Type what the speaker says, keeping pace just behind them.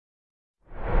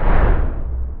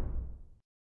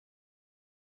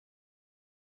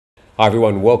Hi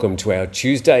everyone, welcome to our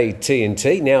Tuesday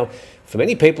TNT. Now, for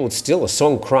many people it's still a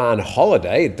Songkran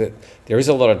holiday. There is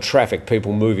a lot of traffic,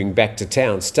 people moving back to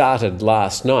town. Started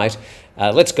last night.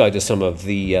 Let's go to some of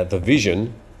the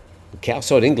vision.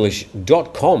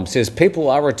 CowsideEnglish.com says people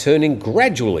are returning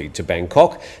gradually to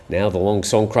Bangkok. Now the long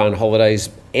Songkran holidays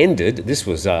ended. This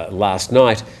was last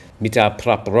night. Mita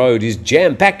Prap Road is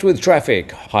jam-packed with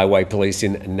traffic. Highway police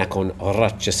in Nakhon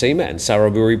Ratchasima and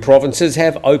Saraburi provinces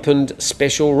have opened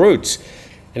special routes.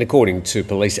 And according to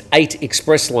police, 8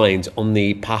 express lanes on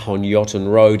the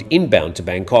Pahonyotan Road inbound to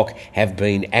Bangkok have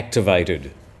been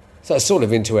activated. So sort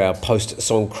of into our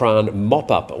post-Songkran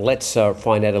mop-up, let's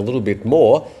find out a little bit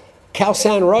more. Khao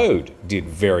San Road did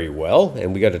very well,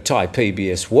 and we go to Thai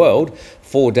PBS World.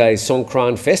 4 days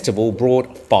Songkran Festival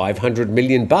brought 500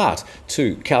 million baht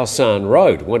to Khao San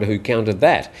Road. Wonder who counted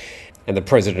that. And the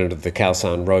president of the Khao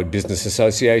San Road Business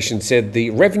Association said the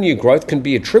revenue growth can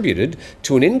be attributed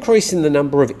to an increase in the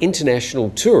number of international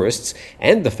tourists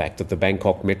and the fact that the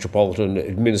Bangkok Metropolitan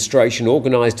Administration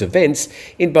organised events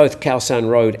in both Khao San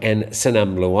Road and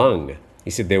Sanam Luang. He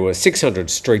said there were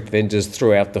 600 street vendors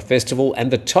throughout the festival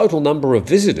and the total number of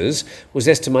visitors was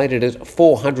estimated at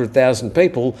 400,000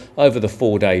 people over the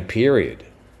 4-day period.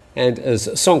 And as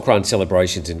Songkran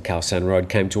celebrations in Khao San Road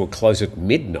came to a close at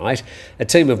midnight, a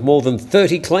team of more than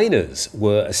 30 cleaners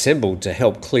were assembled to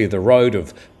help clear the road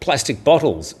of plastic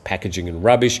bottles, packaging and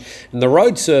rubbish, and the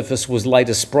road surface was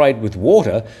later sprayed with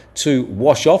water to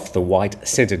wash off the white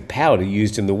scented powder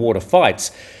used in the water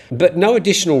fights. But no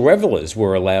additional revellers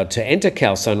were allowed to enter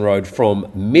Khao San Road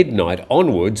from midnight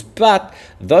onwards, but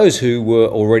those who were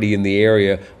already in the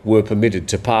area were permitted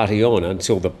to party on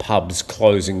until the pub's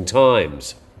closing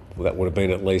times. Well, that would have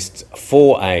been at least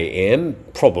 4 a.m,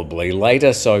 probably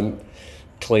later, so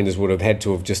cleaners would have had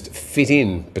to have just fit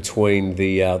in between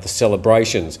the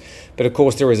celebrations. But of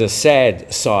course there is a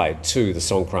sad side to the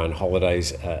Songkran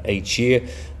holidays each year,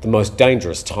 the most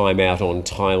dangerous time out on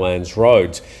Thailand's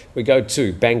roads. We go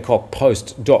to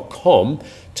BangkokPost.com.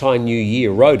 Thai New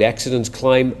Year road accidents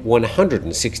claim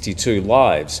 162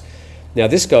 lives. Now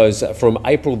this goes from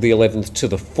April the 11th to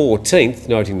the 14th,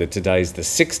 noting that today's the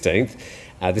 16th.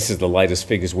 This is the latest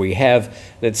figures we have.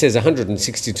 And it says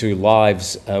 162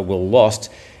 lives were lost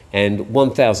and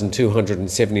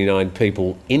 1,279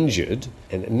 people injured.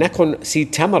 And Nakhon Si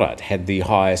Thammarat had the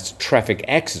highest traffic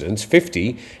accidents,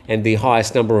 50, and the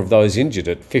highest number of those injured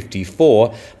at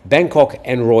 54. Bangkok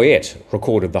and Royet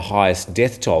recorded the highest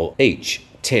death toll, each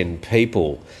 10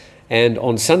 people. And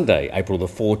on Sunday, April the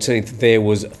 14th, there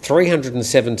was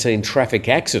 317 traffic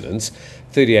accidents,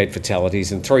 38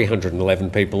 fatalities and 311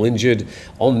 people injured.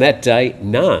 On that day,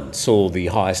 Nan saw the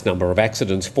highest number of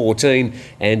accidents, 14,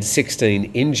 and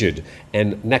 16 injured.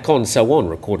 And Nakhon Sawan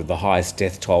recorded the highest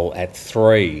death toll at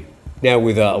 3. Now,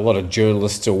 with a lot of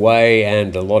journalists away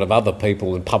and a lot of other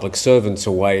people and public servants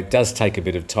away, it does take a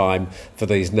bit of time for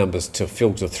these numbers to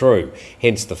filter through.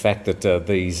 Hence the fact that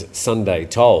these Sunday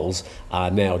tolls are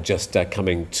now just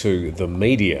coming to the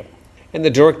media. And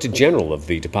the Director General of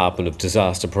the Department of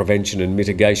Disaster Prevention and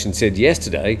Mitigation said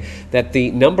yesterday that the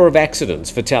number of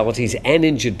accidents, fatalities and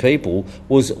injured people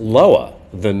was lower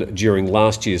than during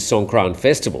last year's Songkran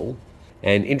Festival.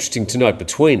 And interesting to note,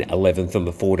 between 11th and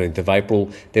the 14th of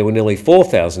April, there were nearly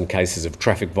 4,000 cases of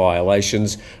traffic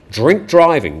violations. Drink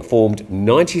driving formed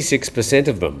 96%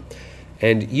 of them.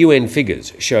 And UN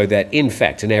figures show that, in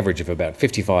fact, an average of about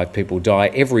 55 people die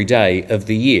every day of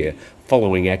the year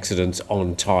following accidents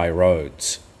on Thai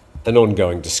roads. An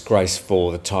ongoing disgrace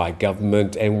for the Thai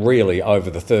government, and really over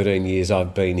the 13 years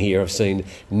I've been here, I've seen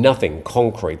nothing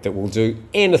concrete that will do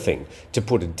anything to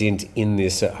put a dent in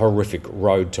this horrific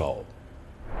road toll.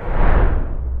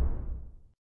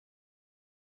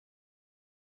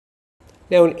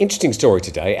 Now, an interesting story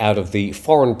today out of the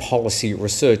Foreign Policy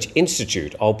Research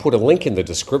Institute. I'll put a link in the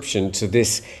description to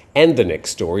this and the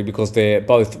next story because they're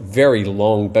both very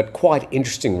long but quite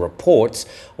interesting reports.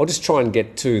 I'll just try and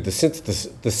get to the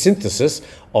synthesis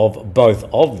of both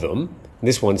of them.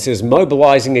 This one says,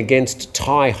 mobilising against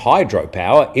Thai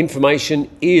hydropower, information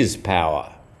is power.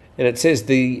 And it says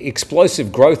the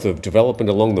explosive growth of development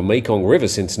along the Mekong River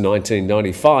since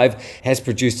 1995 has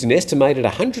produced an estimated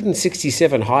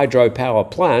 167 hydropower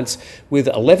plants with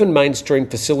 11 mainstream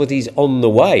facilities on the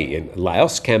way in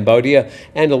Laos, Cambodia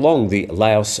and along the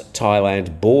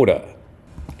Laos-Thailand border.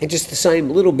 And just the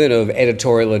same little bit of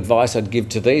editorial advice I'd give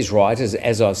to these writers,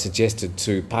 as I've suggested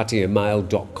to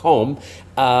patiamail.com,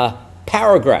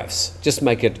 paragraphs. Just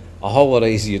make it a whole lot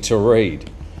easier to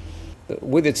read.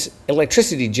 With its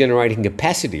electricity generating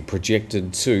capacity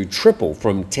projected to triple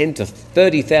from 10 to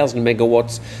 30,000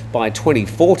 megawatts by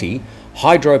 2040,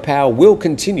 hydropower will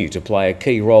continue to play a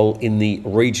key role in the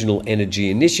regional energy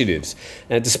initiatives.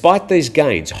 Despite these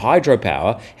gains,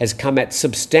 hydropower has come at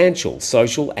substantial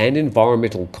social and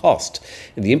environmental cost,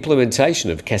 and the implementation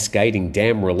of cascading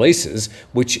dam releases,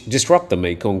 which disrupt the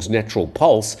Mekong's natural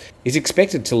pulse, is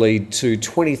expected to lead to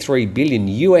 $23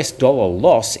 billion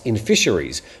loss in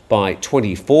fisheries by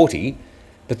 2040.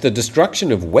 But the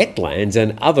destruction of wetlands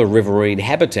and other riverine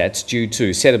habitats due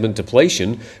to sediment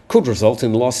depletion could result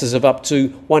in losses of up to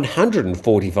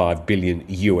 $145 billion.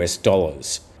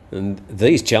 And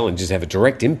these challenges have a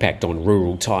direct impact on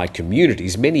rural Thai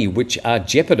communities, many of which are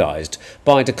jeopardised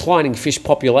by declining fish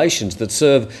populations that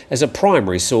serve as a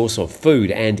primary source of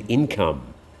food and income.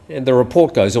 And the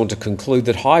report goes on to conclude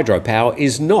that hydropower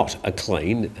is not a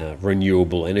clean,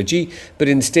 renewable energy, but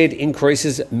instead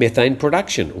increases methane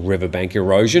production, riverbank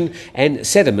erosion, and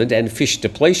sediment and fish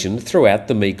depletion throughout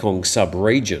the Mekong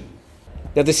sub-region.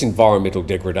 Now, this environmental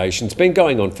degradation has been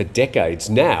going on for decades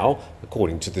now.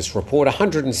 According to this report,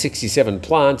 167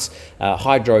 plants,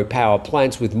 hydropower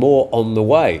plants, with more on the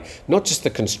way. Not just the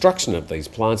construction of these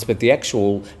plants, but the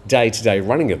actual day-to-day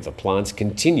running of the plants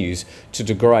continues to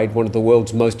degrade one of the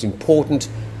world's most important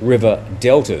river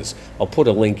deltas. I'll put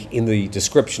a link in the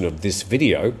description of this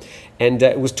video. And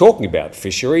it was talking about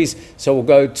fisheries, so we'll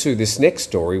go to this next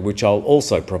story, which I'll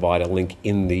also provide a link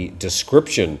in the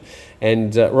description.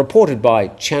 And reported by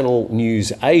Channel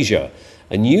News Asia,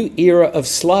 a new era of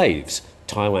slaves.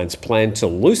 Thailand's plan to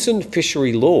loosen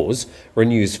fishery laws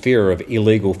renews fear of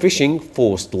illegal fishing,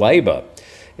 forced labour.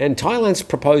 And Thailand's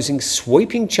proposing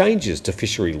sweeping changes to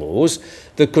fishery laws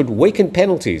that could weaken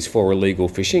penalties for illegal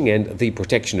fishing and the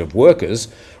protection of workers,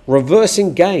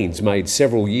 reversing gains made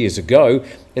several years ago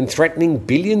and threatening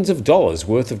billions of dollars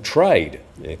worth of trade.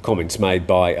 Comments made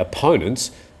by opponents.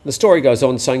 The story goes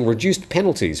on saying reduced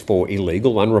penalties for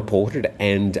illegal, unreported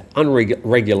and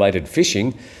unregulated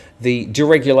fishing, the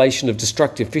deregulation of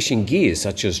destructive fishing gear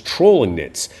such as trawling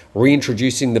nets,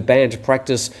 reintroducing the banned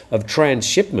practice of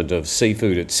transshipment of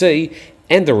seafood at sea,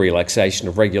 and the relaxation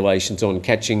of regulations on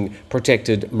catching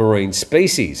protected marine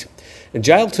species. And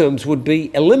jail terms would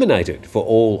be eliminated for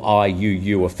all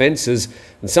IUU offences,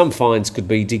 and some fines could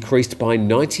be decreased by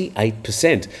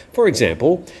 98%. For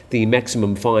example, the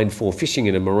maximum fine for fishing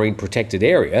in a marine protected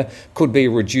area could be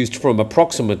reduced from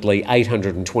approximately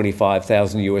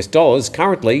 $825,000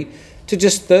 currently to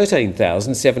just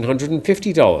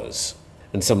 $13,750.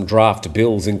 And some draft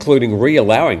bills, including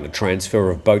re-allowing the transfer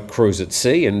of boat crews at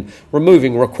sea and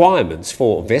removing requirements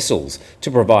for vessels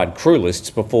to provide crew lists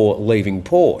before leaving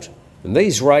port. And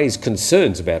these raise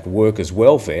concerns about workers'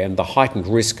 welfare and the heightened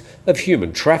risk of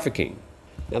human trafficking.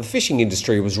 Now, the fishing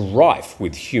industry was rife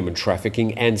with human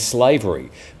trafficking and slavery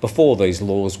before these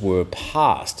laws were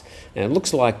passed. And it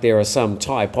looks like there are some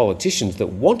Thai politicians that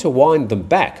want to wind them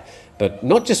back, but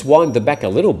not just wind them back a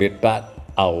little bit, but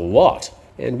a lot.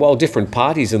 And while different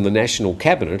parties in the National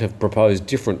Cabinet have proposed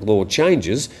different law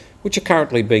changes, which are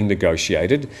currently being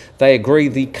negotiated, they agree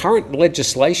the current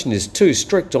legislation is too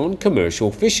strict on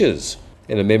commercial fishers.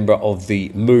 And a member of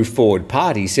the Move Forward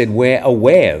party said, "We're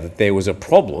aware that there was a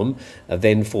problem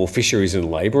then for fisheries and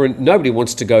labour, and nobody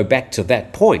wants to go back to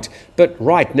that point. But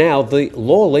right now, the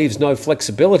law leaves no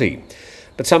flexibility."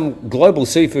 But some global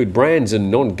seafood brands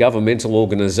and non-governmental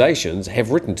organisations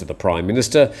have written to the Prime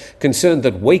Minister, concerned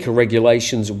that weaker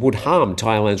regulations would harm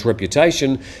Thailand's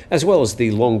reputation as well as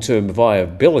the long-term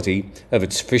viability of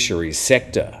its fisheries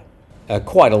sector.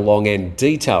 Quite a long and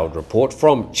detailed report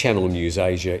from Channel News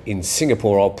Asia in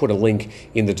Singapore. I'll put a link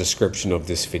in the description of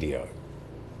this video.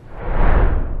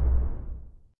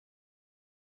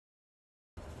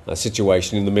 The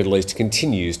situation in the Middle East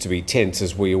continues to be tense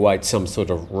as we await some sort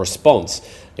of response,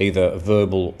 either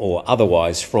verbal or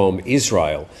otherwise, from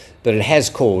Israel. But it has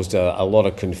caused a lot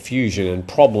of confusion and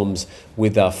problems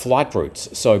with flight routes.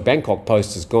 So Bangkok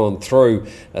Post has gone through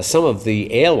some of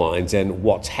the airlines and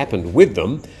what's happened with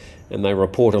them, and they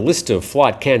report a list of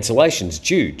flight cancellations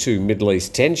due to Middle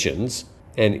East tensions.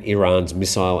 And Iran's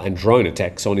missile and drone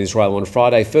attacks on Israel on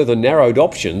Friday further narrowed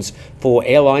options for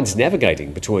airlines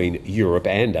navigating between Europe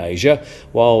and Asia.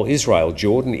 While Israel,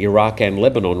 Jordan, Iraq and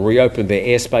Lebanon reopened their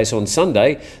airspace on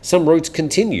Sunday, some routes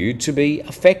continued to be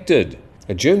affected.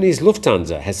 Germany's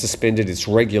Lufthansa has suspended its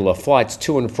regular flights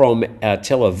to and from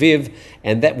Tel Aviv,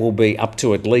 and that will be up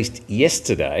to at least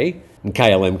yesterday. And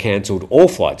KLM cancelled all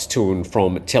flights to and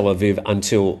from Tel Aviv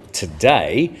until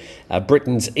today.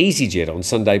 Britain's EasyJet on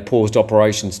Sunday paused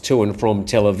operations to and from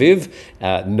Tel Aviv.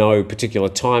 No particular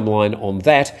timeline on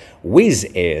that.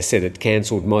 Wizz Air said it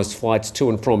cancelled most flights to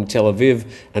and from Tel Aviv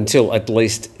until at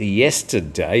least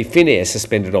yesterday. Finnair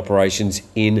suspended operations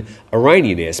in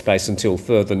Iranian airspace until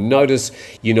further notice.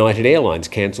 United Airlines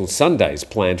cancelled Sunday's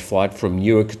planned flight from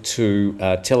Newark to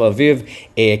Tel Aviv.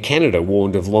 Air Canada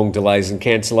warned of long delays and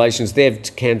cancellations. They've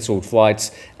cancelled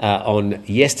flights on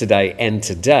yesterday and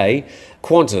today.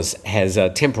 Qantas has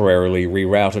temporarily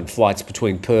rerouted flights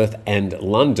between Perth and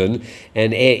London,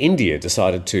 and Air India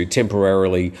decided to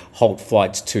temporarily halt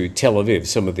flights to Tel Aviv.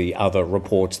 Some of the other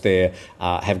reports there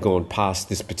have gone past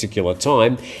this particular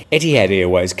time. Etihad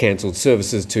Airways cancelled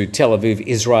services to Tel Aviv,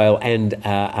 Israel and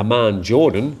Amman,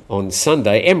 Jordan. On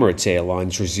Sunday, Emirates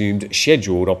Airlines resumed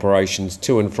scheduled operations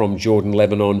to and from Jordan,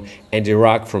 Lebanon and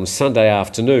Iraq from Sunday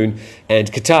afternoon,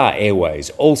 and Qatar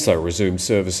Airways also resumed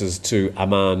services to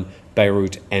Amman,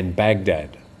 Beirut and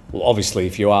Baghdad. Well, obviously,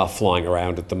 if you are flying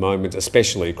around at the moment,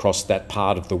 especially across that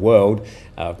part of the world,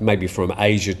 maybe from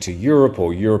Asia to Europe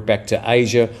or Europe back to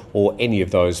Asia or any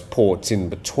of those ports in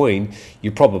between,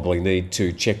 you probably need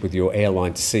to check with your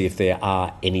airline to see if there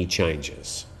are any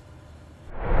changes.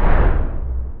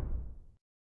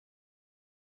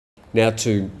 Now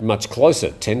to much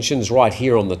closer tensions right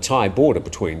here on the Thai border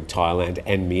between Thailand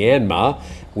and Myanmar.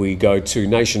 We go to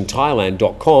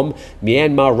nationthailand.com.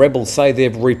 Myanmar rebels say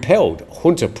they've repelled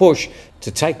junta push to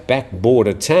take back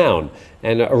border town.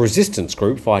 And a resistance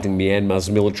group fighting Myanmar's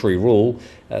military rule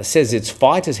says its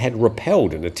fighters had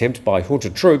repelled an attempt by junta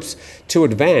troops to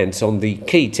advance on the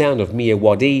key town of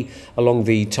Myawaddy along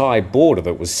the Thai border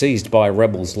that was seized by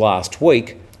rebels last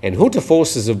week. And junta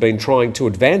forces have been trying to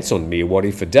advance on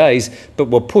Myawaddy for days, but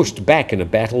were pushed back in a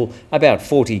battle about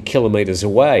 40 kilometres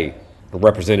away. A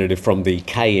representative from the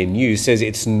KNU says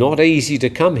it's not easy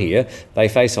to come here. They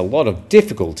face a lot of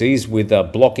difficulties with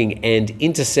blocking and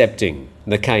intercepting.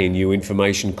 The KNU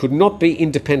information could not be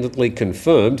independently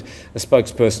confirmed. A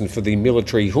spokesperson for the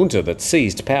military junta that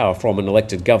seized power from an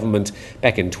elected government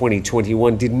back in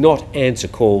 2021 did not answer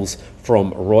calls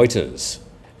from Reuters.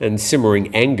 And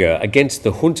simmering anger against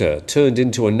the junta turned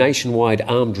into a nationwide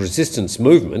armed resistance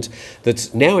movement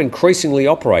that's now increasingly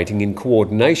operating in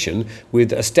coordination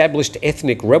with established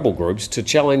ethnic rebel groups to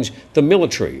challenge the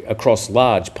military across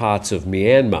large parts of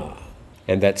Myanmar.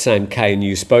 And that same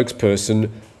KNU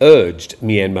spokesperson urged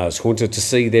Myanmar's junta to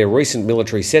see their recent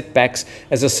military setbacks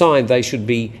as a sign they should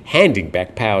be handing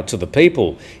back power to the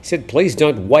people. He said, please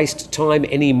don't waste time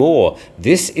anymore.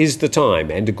 This is the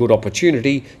time and a good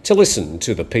opportunity to listen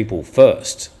to the people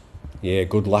first. Yeah,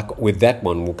 good luck with that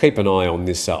one. We'll keep an eye on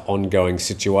this ongoing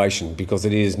situation because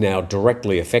it is now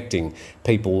directly affecting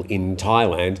people in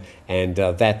Thailand, and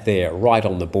that there right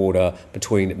on the border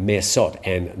between Mae Sot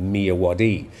and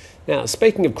Myawaddy. Now,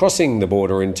 speaking of crossing the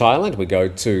border in Thailand, we go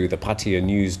to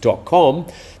thepatianews.com.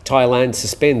 Thailand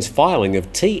suspends filing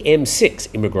of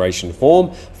TM6 immigration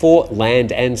form for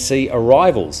land and sea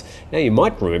arrivals. Now, you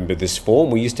might remember this form.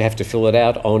 We used to have to fill it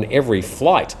out on every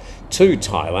flight to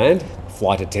Thailand.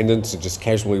 Flight attendants would just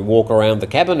casually walk around the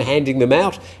cabin handing them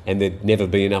out, and there'd never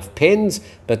be enough pens.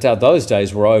 But those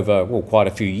days were over, well, quite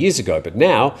a few years ago. But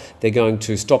now they're going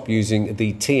to stop using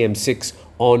the TM6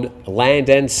 on land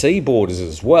and sea borders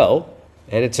as well.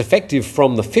 And it's effective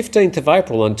from the 15th of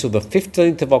April until the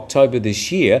 15th of October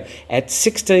this year at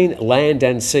 16 land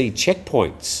and sea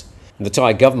checkpoints. The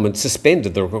Thai government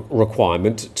suspended the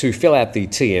requirement to fill out the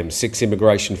TM6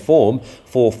 immigration form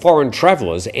for foreign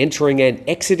travellers entering and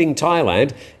exiting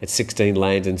Thailand at 16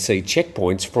 land and sea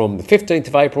checkpoints from the 15th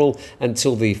of April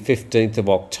until the 15th of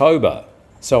October.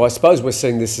 So I suppose we're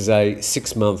seeing this as a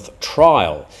 6-month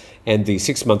trial, and the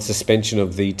 6-month suspension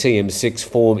of the TM6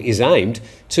 form is aimed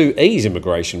to ease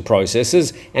immigration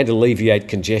processes and alleviate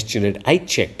congestion at 8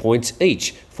 checkpoints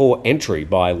each for entry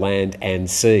by land and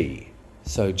sea.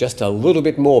 So just a little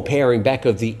bit more paring back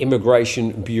of the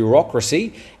immigration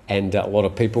bureaucracy, and a lot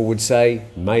of people would say,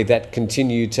 may that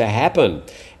continue to happen.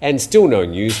 And still no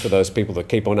news for those people that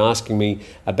keep on asking me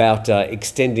about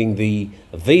extending the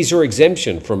visa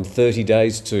exemption from 30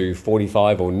 days to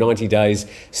 45 or 90 days.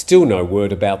 Still no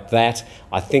word about that.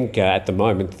 I think at the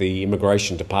moment the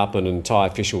Immigration Department and Thai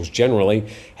officials generally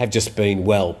have just been,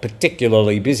 well,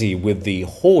 particularly busy with the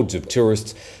hordes of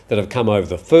tourists that have come over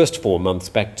the first 4 months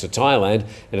back to Thailand,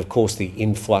 and of course the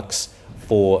influx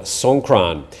for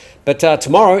Songkran. But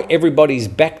tomorrow everybody's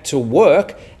back to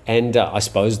work, and I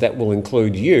suppose that will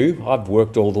include you. I've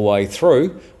worked all the way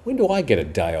through. When do I get a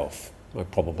day off? I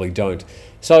probably don't.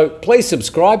 So please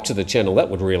subscribe to the channel.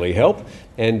 That would really help,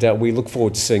 and we look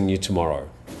forward to seeing you tomorrow.